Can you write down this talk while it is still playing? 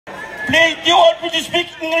Please, do you want me to speak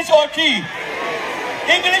English or T?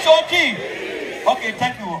 English or T? Okay,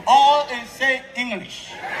 thank you. All is say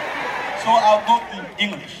English. So I'll go in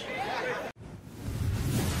English.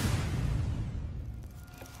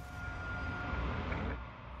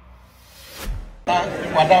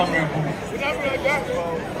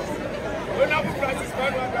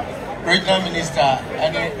 Regional Minister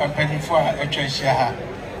and campaigning for a treasure.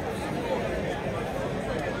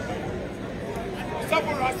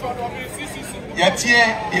 Yet,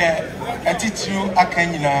 yeah, attitude I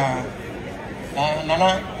can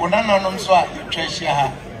Nana, Onana, so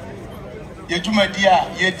treasure. Yetuma dear,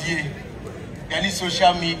 ye any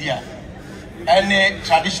social media, any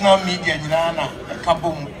traditional media, Nana, a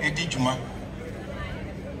kabum, edijuma.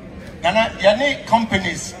 Nana, yane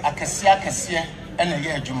companies, Akasia, and a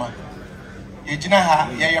year juma.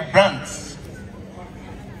 Yejinaha, ya brands.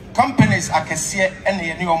 Companies, Akasia, and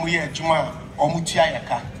a new year juma, or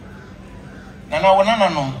Mutiayaka. Nana,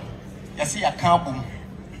 Onanano, Yasi a kabum.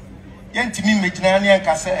 Yentimi Majinania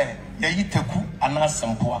Kase, Yayitaku,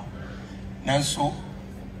 Anasampoa. Nanso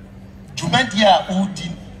Jumadia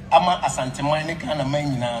Udi Ama Asantemane Kana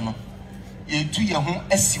Mainano. Ye do your home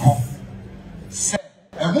esiho. Say,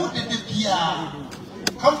 a wood de Pia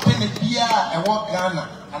company Pia, a walk Ghana,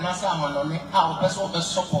 and Asa Manone, our best of the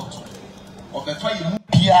support of the Toy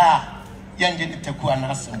Pia, young Taku and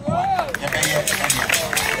Asampoa.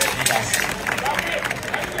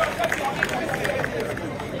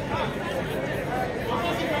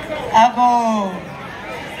 Abo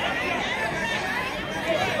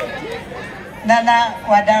Nana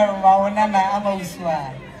Wadaru Nana Amosua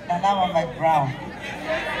Nana Mcbrown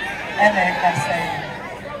and I can say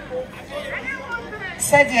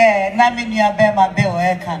said ye Naminia Bema Bill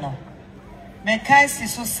Ekano Mekaisi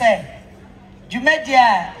so say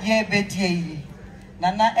Jumedia ye bedie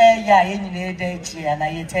Nana ya in day and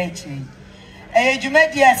I take you.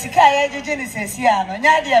 Jumedia Sika Genesis Yano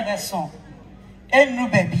Nadia Besson. Enu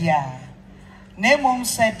bebia Nemum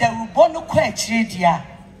said there will bono quetia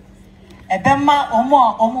Ebema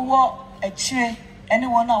omo a chire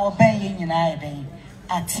anyone our baying in I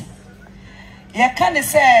at ye can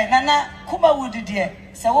say Nana Kuma would dear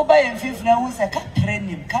so by and fifth now was a capre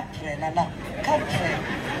Nana capre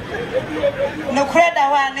no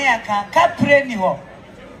creda one near capre niwo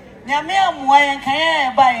Nyamia Muay and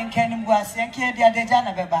Kaya buying Canim was and Kadia de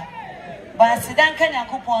Jana Beba but Sidan Kanya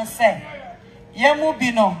coupon say Yamu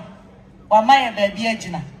bino, wa my baby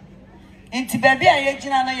agina. Inti baby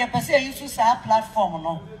agina na ye pese yusu sa platform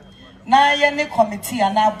no. Na ye ne committee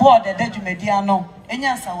na board de dwumedia no.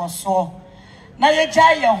 Enyansa wo so. Na ye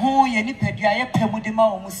gya ye ho ye ni pedua ye pemu ma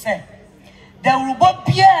wo mu se. Da rubo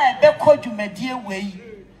bia be ko dwumedie wei.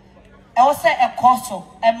 E wo se ekoso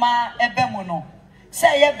e ma ebe mu no.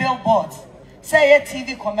 Say ye billboards, say ye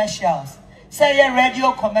TV commercials, say ye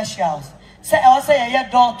radio commercials. Say e wo say ye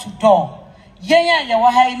door to door. Yenya ya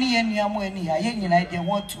wa hai ni enuamu eni ha ye nyina de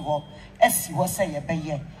want to ho esi ho say ye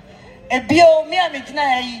beye ebio me amegina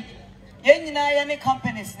ha yi ye nyina ye ne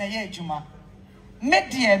companies na ye adwuma me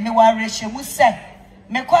de me wa rehye say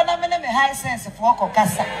me kwa na me ne me high sense for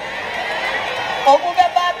kokasa omu be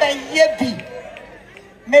ba ba ye bi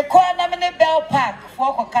me kwa na me ne bell park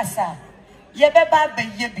for kokasa ye be ba ba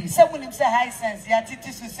ye bi se munim say high sense ya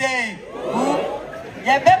titi su say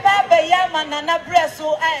ye be ba ba ya manana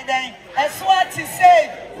breso ai den eso ati say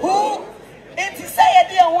who it say ye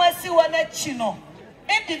dey ho asi wo na chi no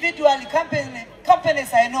individually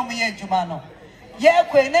companies I know me adwuma no ye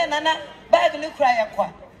kwe ne nana bag ni kra ye kwa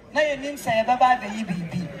na ye nim say ye be ba ba yi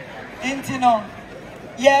bibi inti no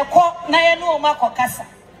ye ko na ye no ma kokasa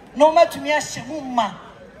no matumi ahye mu ma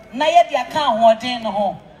na ye de aka ahoden no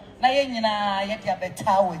ho na ye nyina ye de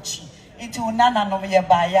abeta wachi inti unana no ye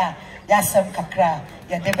ba ya Yasem kakra,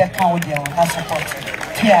 ya debe kaudia, I support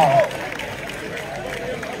Pierre.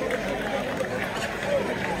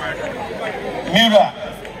 Mira,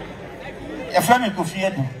 your friend could fear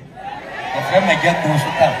you. Your friend may get those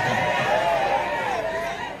who come.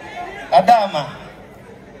 Adama,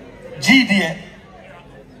 G dear,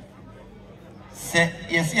 say,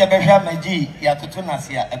 yes, you better have my G,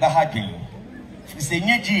 Yatutunasia, a bahagin. If you say,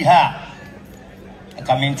 G ha, I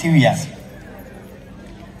come in 2 years.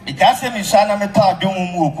 It doesn't mean Sana Meta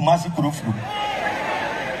Dumu Kumasi Kuruflu.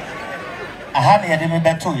 I had a demi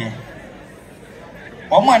better.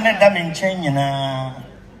 One more net damn in chain in a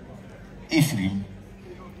Ifrim.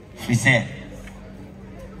 She said,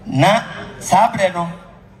 Na Sabreno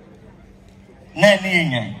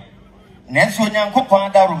Nanny Nensuan Copa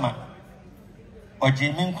Daruma or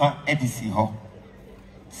Jiminqua Edisi Ho.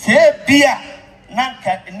 Say, Bia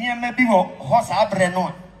Nanka near maybe horse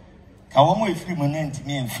Abreno. Kawomo ifrimu nenti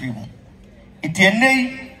mi enfrimu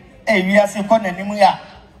Itienei wiase kɔ n'anim ya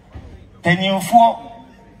panyimfo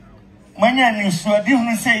manya ni suadi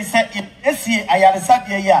hunu sei sɛ esi ayaresa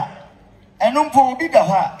de ya ɛno mpo obi da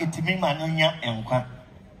hɔ a etimi ma no nya enkwa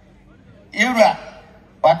yewura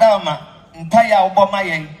wadama ntaya obɔ ma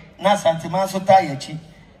yɛn na santima so ta yɛchi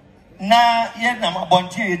na yɛ na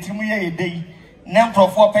mabɔnti yɛtimu yɛ yɛdei na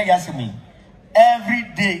mprɔfo pɛ yasemi every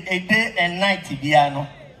day a day and night bia no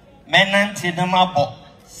menante na mabɔ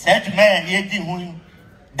said man yedi hu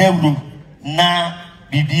dawru na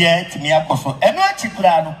bibia timi akoso eno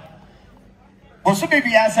achikura no boso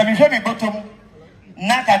bibia asami hwe me botom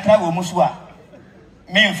na kakra wo muso a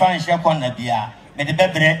me mfa nhye kon na bia me de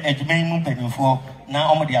bebre adwuma mu panifo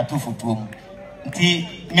na omo de ato foto mu nti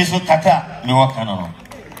me so kaka me wo kana no.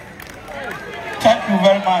 Thank you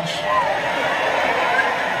very much.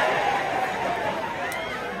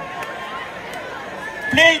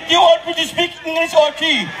 Please, do you want me to speak English or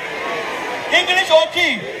T? English or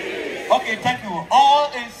T? Okay, thank you.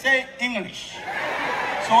 All is say English.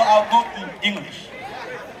 So I'll go in English.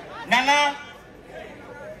 Nana,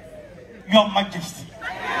 Your Majesty.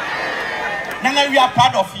 Nana, we are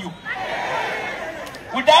proud of you.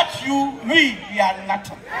 Without you, we are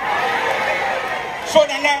nothing. So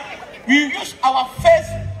Nana, we use our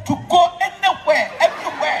face to go anywhere,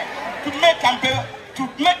 everywhere, to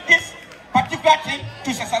make this particular thing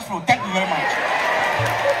to successful. Thank you very much.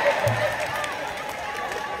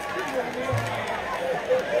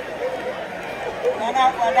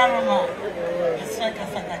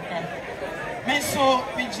 Me so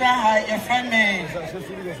me jaha your friend me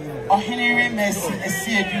ohiniri mercy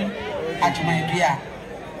esiedu adwumadia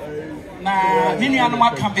na me nua no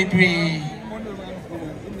maka bebre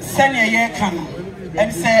sene ye ka no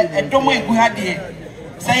em se edomo egu ha de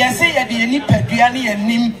se ye se ye de nipadua ne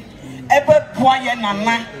yanim ebe boa ye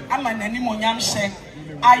nana ama nanim onyam hye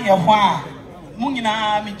aye ho a mu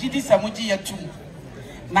nyina me gidi samugi yetum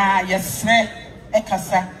na yesre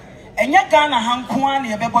ekasa enya Ghana hankoa na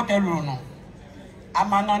yebebo daru no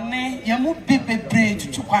amanone yemu bebre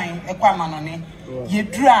tutu kwan ekwa amanone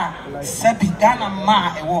yedura sabi Ghana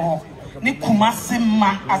ma ewo ho ne kumase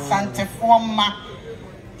ma asantefo ma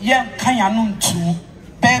ye kan ya no ntu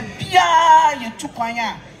bebia yetu kwan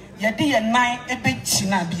a yede ye nan ebechi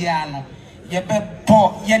na bia no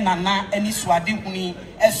yebebo ye nana ani suade huni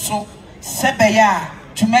eso sebeya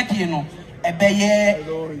tumedie no ebeye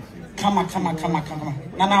kama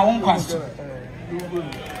nana won kwaso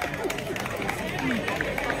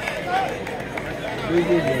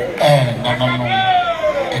no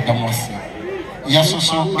edamosi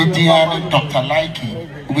yasoso media Dr. Laiki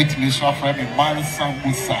with me so friend Mansa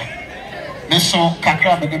Musa meso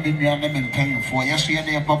kakra be be nua na menkanfo yeso ye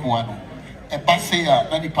na eboboa no e ba se ya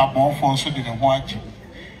na nipa bonfo so de ne ho agi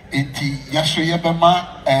enti yeso ye be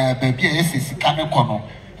ma ba bia yesesika ne kono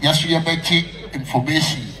yeso ye be chi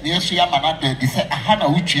information yeso ya mana de se aha na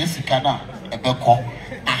wutwe sika na ebekọ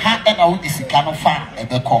aha e na wudi sika no fa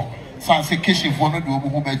ebekọ sanse keshifo no de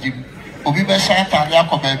obuhu bagim obi be sha tare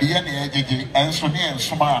akoba bi ye na yejeje enso ne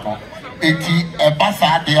ensoma no enti eba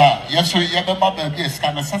sa de a yeso ye be ma ba bia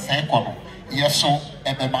sika na sesa e kono yeso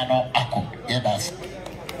ebe ma no akọ yedas.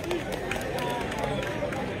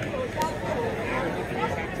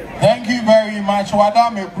 Thank you very much,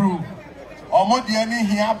 Madam Mcbrown. Omodi eni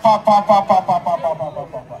here pa.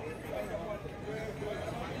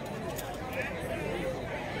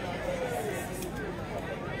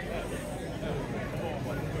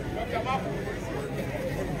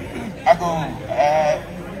 Ago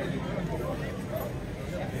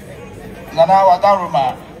Nana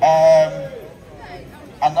Wadaruma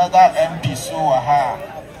another MP so aha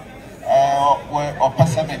or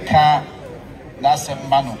Pasameka Nasem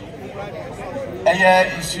Manu.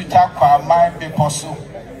 Isuta kwa my Beposo,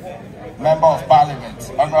 Member of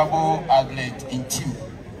Parliament, Honorable Adelaide Intim.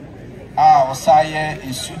 Osaye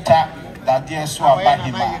Isuta that dear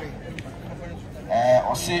Swabahima.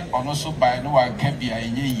 Ose onoso by no one can be a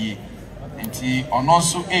ye. And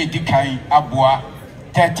onoso a decay abua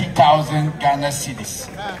 30,000 Ghana cedis.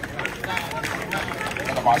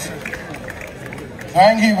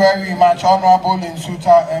 Thank you very much, Honorable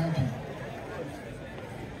Insuta MP.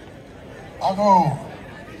 Ago.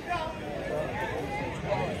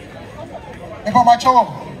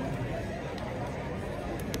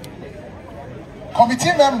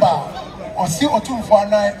 Committee member Osi Otumfour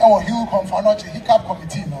na our Hill Conference Hiccup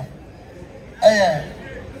Committee no.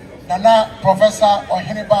 Nana Professor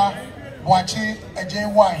Ohiniba Wachi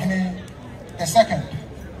Ejewa Hini the second.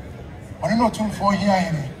 Onino Otumfour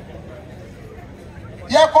here.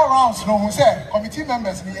 Yeah, go rounds no who say committee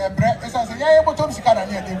members ni ebre esa say yeah bottom sika na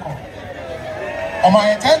near dey come.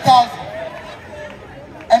 My 10,000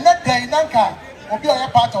 And that day, Nanka will be a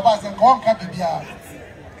part of us and go on Cabibia.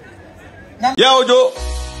 Yeah, Ojo.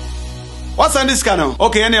 What's on this channel?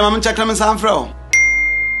 Okay, any mama check them some from.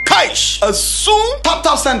 Kaish, a soon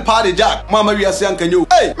tap send party jack. Mama, we are saying, can you?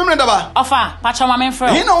 Hey, remember that? Offer, patch my man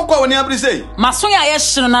friend. You know what when you say? Masoya,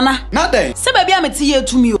 yes, Nana. Not there. Say, baby, I'm a tea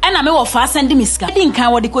to me, and I'm a fast and miska. I didn't care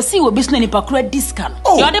what they could see with business in Pakura discount.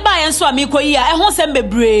 Oh, you're the buy and so amico here. I won't send me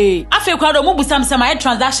brave. I feel quite a mobile some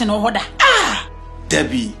transaction or order. Ah,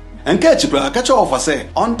 Debbie. And catch your offer say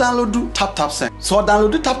on download do tap send. So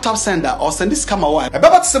download the tap sender or send this camera wire.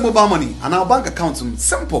 About to mobile money and our bank account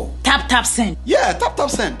simple. Tap send. Yeah, tap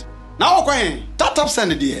send. Now okay, tap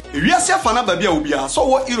send dear. If you see fana baby ubia, so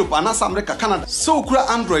what Europe and America, Canada. So kura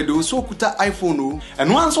Android so kuta iPhone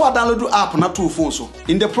and once we download the app na two phones so.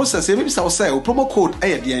 In the process, maybe say promo code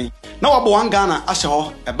ayedian. Now about one Ghana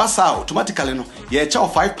asho a basa automatically no. Yeah,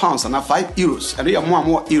 £5 and €5 and we are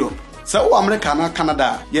more Europe. So America and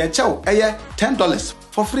Canada, yeah, chow, $10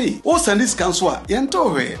 for free. Oh, send this cancel.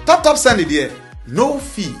 Tap send it here. No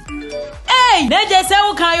fee. Hey, they just say,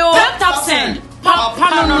 okay, tap send.